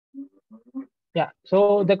Yeah.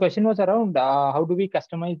 So the question was around how do we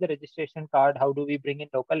customize the registration card? How do we bring in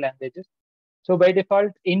local languages? So by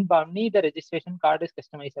default in Bahmni, the registration card is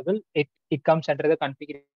customizable. It comes under the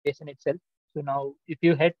configuration itself. So now if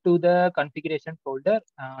you head to the configuration folder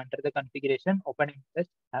under the configuration, open in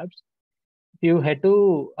tabs. If you head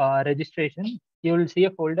to registration, you will see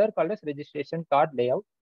a folder called as registration card layout,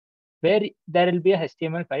 where there will be a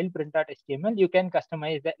HTML file, print.html. You can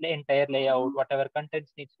customize the entire layout, whatever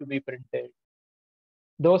contents needs to be printed.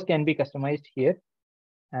 Those can be customized here.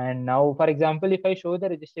 And now, for example, if I show the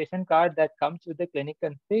registration card that comes with the clinic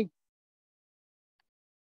config,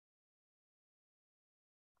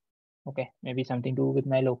 okay, maybe something to do with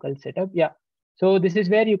my local setup. Yeah. So this is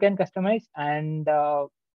where you can customize, and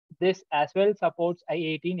this as well supports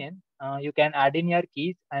I18N. You can add in your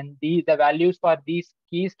keys, and the values for these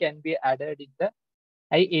keys can be added in the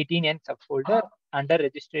I18N subfolder. Under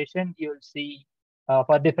registration, you'll see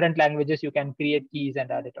for different languages, you can create keys and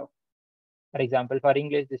add it off. For example, for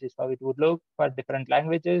English, this is how it would look. For different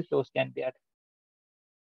languages, those can be added.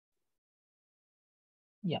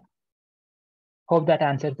 Yeah. Hope that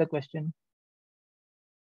answers the question.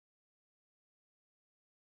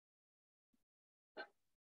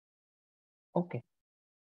 Okay.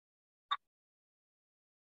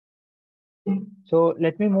 So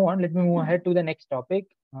let me move on. Let me move ahead to the next topic.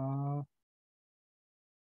 So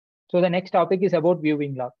the next topic is about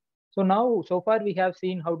viewing logs. So now, so far we have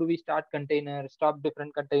seen how do we start containers, stop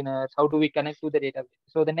different containers, how do we connect to the database.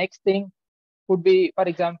 So the next thing would be, for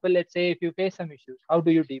example, let's say if you face some issues, how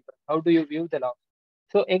do you debug? How do you view the logs?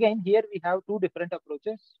 So again, here we have two different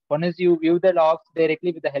approaches. One is you view the logs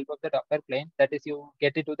directly with the help of the Docker client. That is, you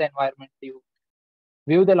get into the environment, you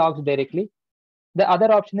view the logs directly. The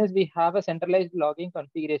other option is we have a centralized logging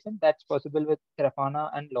configuration that's possible with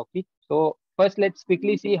Grafana and Loki. So first, let's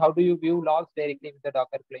quickly see how do you view logs directly with the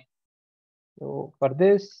Docker client. So for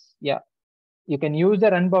this, yeah, you can use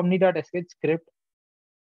the runbomni.sh script.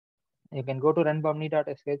 You can go to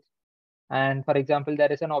runbomni.sh, and for example,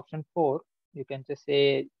 there is an option 4. You can just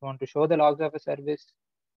say you want to show the logs of a service.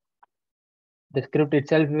 The script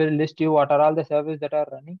itself will list you what are all the services that are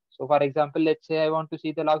running. So for example, let's say I want to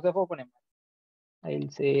see the logs of OpenMRS.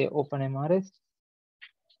 I'll say OpenMRS.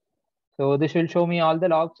 So this will show me all the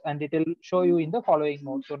logs, and it will show you in the following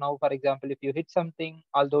mode. So now, for example, if you hit something,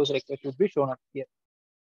 all those requests would be shown up here.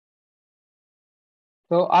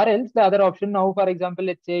 So or else the other option now, for example,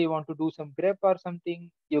 let's say you want to do some grep or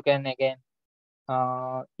something, you can again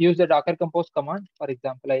use the Docker compose command. For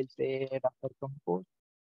example, I'll say Docker compose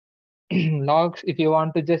logs. If you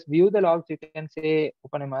want to just view the logs, you can say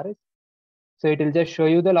OpenMRS. So it will just show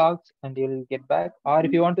you the logs and you'll get back. Or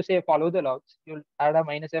if you want to say follow the logs, you'll add a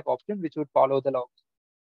 -f option, which would follow the logs.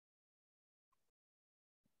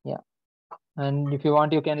 Yeah. And if you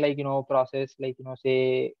want, you can process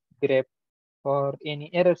say grep for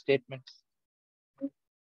any error statements.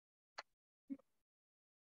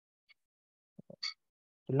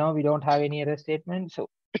 Till now we don't have any error statement, so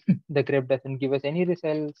the grep doesn't give us any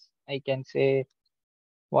results. I can say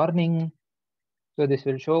warning. So this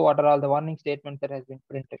will show what are all the warning statements that has been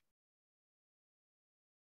printed.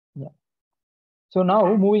 Yeah. So now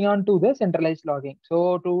moving on to the centralized logging.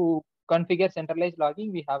 So to configure centralized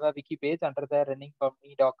logging, we have a wiki page under the running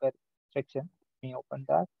Bahmni Docker section. Let me open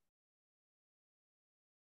that.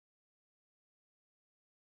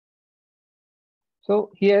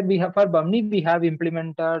 So here we have for Bahmni, we have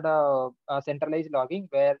implemented centralized logging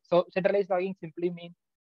where, so centralized logging simply means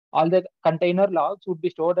all the container logs would be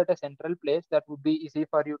stored at a central place that would be easy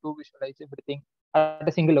for you to visualize everything at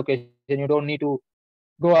a single location. You don't need to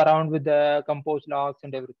go around with the compose logs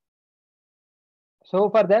and everything. So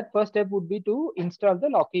for that, first step would be to install the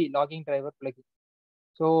Loki logging driver plugin.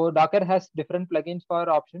 So Docker has different plugins for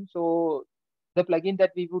options. So the plugin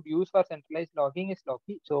that we would use for centralized logging is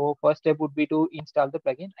Loki. So first step would be to install the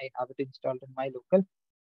plugin. I have it installed in my local.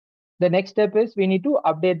 The next step is we need to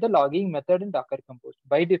update the logging method in Docker Compose.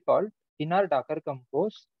 By default, in our Docker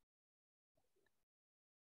Compose,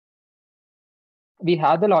 we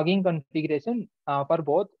have the logging configuration for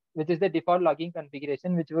both, which is the default logging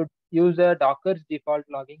configuration, which would use a Docker's default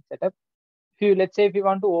logging setup. If you, let's say, if you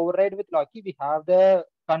want to override with Loki, we have the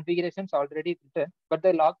configurations already written, but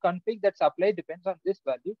the log config that's applied depends on this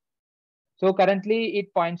value. So currently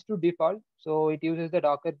it points to default. So it uses the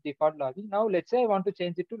Docker default logging. Now let's say I want to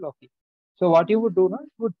change it to Loki. So what you would do now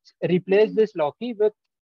would replace this Loki with,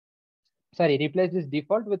 replace this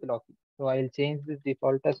default with Loki. So I'll change this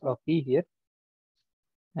default as Loki here.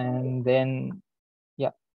 And then,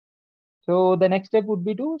 yeah. So the next step would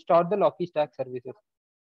be to start the Loki stack services.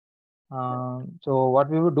 So what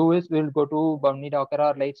we would do is we'll go to Bahmni Docker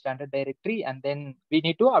or Light standard directory, and then we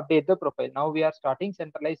need to update the profile. Now we are starting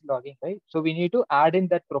centralized logging, right? So we need to add in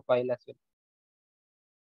that profile as well.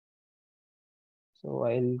 So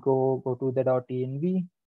I'll go to the .env,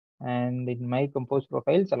 and in my compose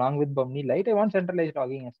profiles along with Bahmni Light, I want centralized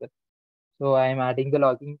logging as well. So I am adding the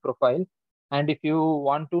logging profile. And if you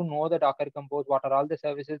want to know the Docker compose, what are all the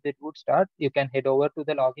services that would start, you can head over to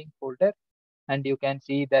the logging folder, and you can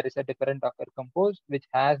see there is a different Docker compose which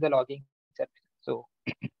has the logging services. So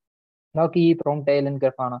Loki, Promtail, and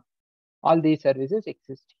Grafana, all these services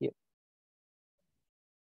exist here.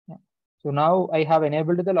 Yeah. So now I have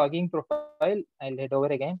enabled the logging profile. I'll head over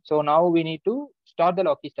again. So now we need to start the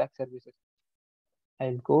Loki stack services.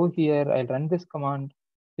 I'll go here, I'll run this command,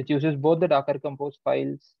 which uses both the Docker compose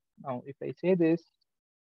files. Now, if I say this,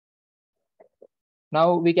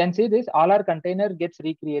 now we can see this, all our container gets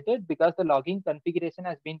recreated because the logging configuration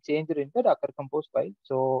has been changed in the Docker compose file.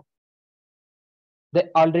 So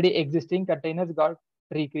the already existing containers got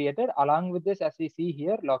recreated. Along with this, as we see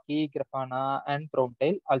here, Loki, Grafana, and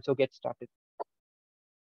Promtail also get started.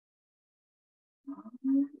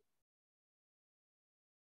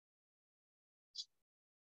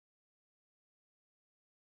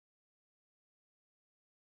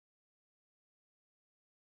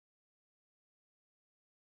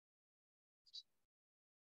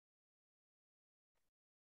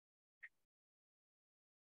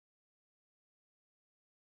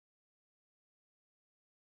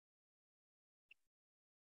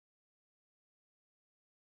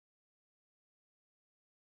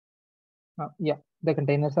 Yeah, the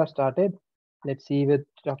containers are started. Let's see with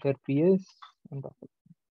Docker PS and Docker.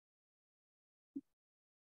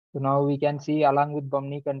 So now we can see along with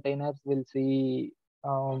Bahmni containers, we'll see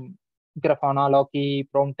Grafana, Loki,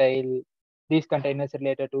 Promtail. These containers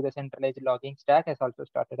related to the centralized logging stack has also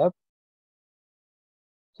started up.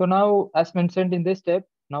 So now, as mentioned in this step,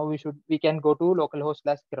 now we can go to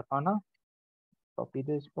localhost/Grafana. Copy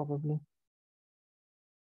this probably.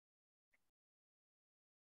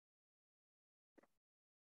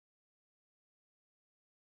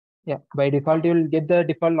 Yeah, by default, you'll get the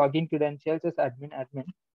default login credentials as admin.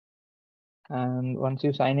 And once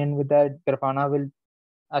you sign in with that, Grafana will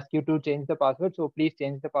ask you to change the password. So please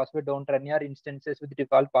change the password. Don't run your instances with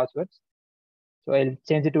default passwords. So I'll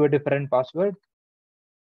change it to a different password.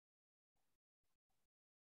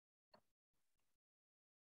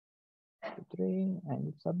 Three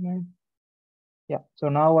and submit. Yeah. So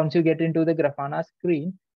now once you get into the Grafana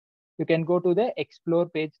screen, you can go to the explore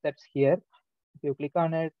page that's here. If you click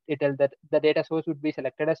on it, it tells that the data source would be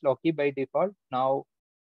selected as Loki by default. Now,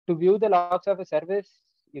 to view the logs of a service,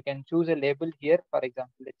 you can choose a label here. For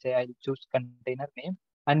example, let's say I'll choose container name,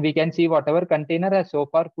 and we can see whatever container has so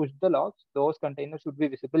far pushed the logs, those containers should be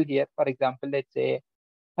visible here. For example, let's say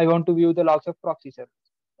I want to view the logs of proxy service.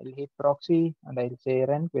 I'll hit proxy and I'll say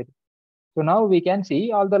run query. So now we can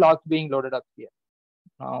see all the logs being loaded up here.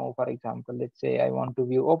 Now, for example, let's say I want to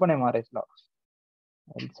view OpenMRS logs.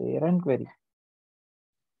 I'll say run query.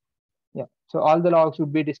 Yeah, so all the logs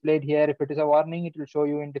would be displayed here. If it is a warning, it will show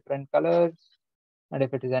you in different colors. And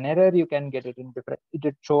if it is an error, you can get it in different, it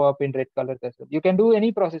will show up in red colors as well. You can do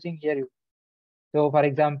any processing here. So for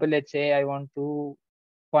example, let's say I want to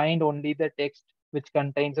find only the text which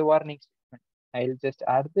contains a warning statement. I'll just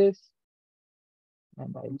add this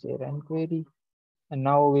and I'll say run query. And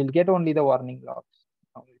now we'll get only the warning logs.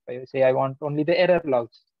 Now if I say I want only the error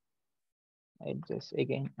logs, I'll just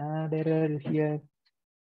again add error here.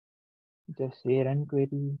 Just say run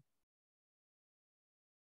query.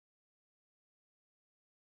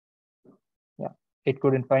 Yeah, it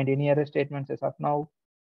couldn't find any error statements as of now.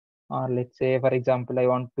 Or let's say, for example, I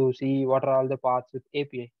want to see what are all the paths with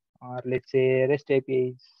API. Or let's say REST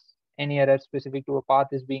APIs, any error specific to a path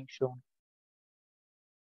is being shown.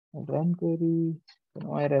 Run query,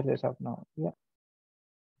 no errors as of now. Yeah.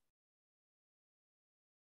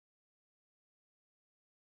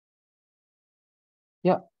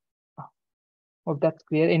 Yeah. Hope that's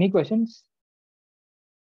clear. Any questions?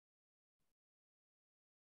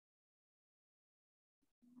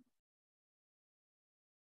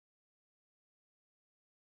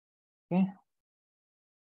 Okay.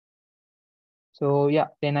 So yeah,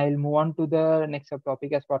 then I'll move on to the next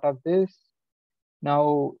subtopic as part of this.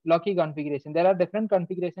 Now, Loki configuration. There are different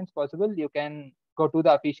configurations possible. You can go to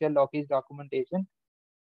the official Loki's documentation.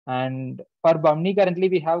 And for Bahmni, currently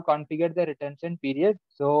we have configured the retention period.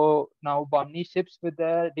 So now Bahmni ships with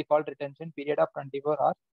the default retention period of 24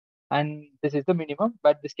 hours. And this is the minimum,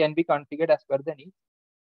 but this can be configured as per the need.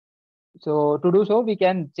 So to do so, we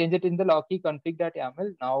can change it in the Loki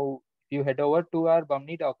config.yaml. Now, you head over to our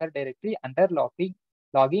Bahmni Docker directory under logging,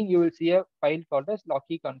 you will see a file called as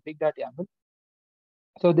loki-config.yaml.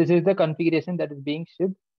 So this is the configuration that is being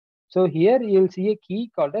shipped. So here you'll see a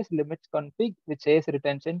key called as limits config, which says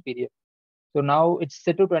retention period. So now it's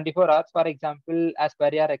set to 24 hours. For example, as per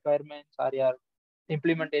your requirements or your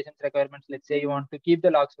implementations requirements, let's say you want to keep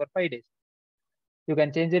the logs for 5 days. You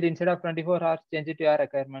can change it instead of 24 hours, change it to your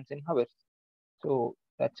requirements in hours. So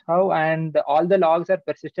that's how, and all the logs are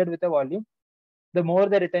persisted with a volume. The more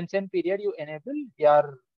the retention period you enable,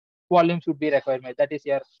 your volume should be requirement. That is,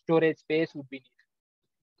 your storage space would be needed.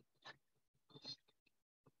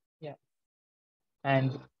 Yeah.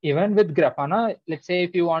 And even with Grafana, let's say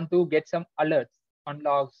if you want to get some alerts on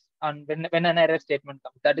logs on when an error statement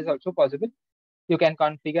comes, that is also possible. You can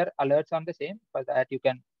configure alerts on the same. For that, you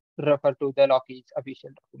can refer to the Loki's official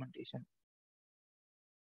documentation.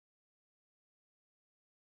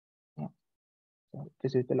 Yeah. So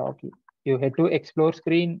this is the Loki. You head to explore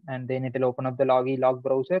screen and then it will open up the Logi log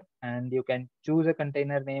browser and you can choose a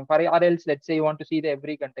container name for, or else let's say you want to see the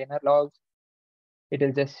every container logs. It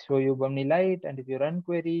will just show you Bahmni Lite, and if you run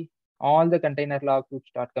query, all the container logs would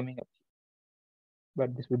start coming up.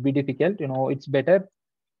 But this would be difficult. It's better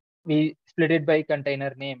we split it by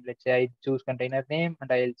container name. Let's say I choose container name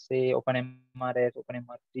and I'll say OpenMRS,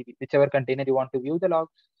 OpenMRDB, whichever container you want to view the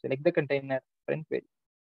logs, select the container, run query.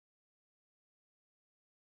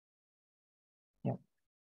 Yeah.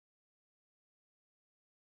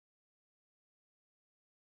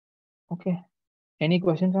 Okay. Any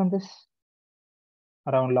questions on this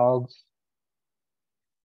around logs?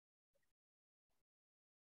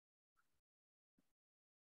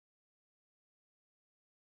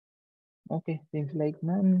 Okay, seems like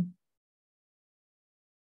none.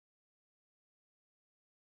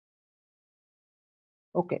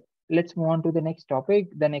 Okay, let's move on to the next topic.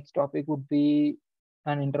 The next topic would be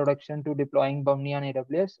an introduction to deploying Bahmni on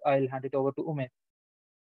AWS. I'll hand it over to Umesh.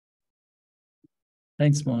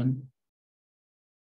 Thanks, Mohan.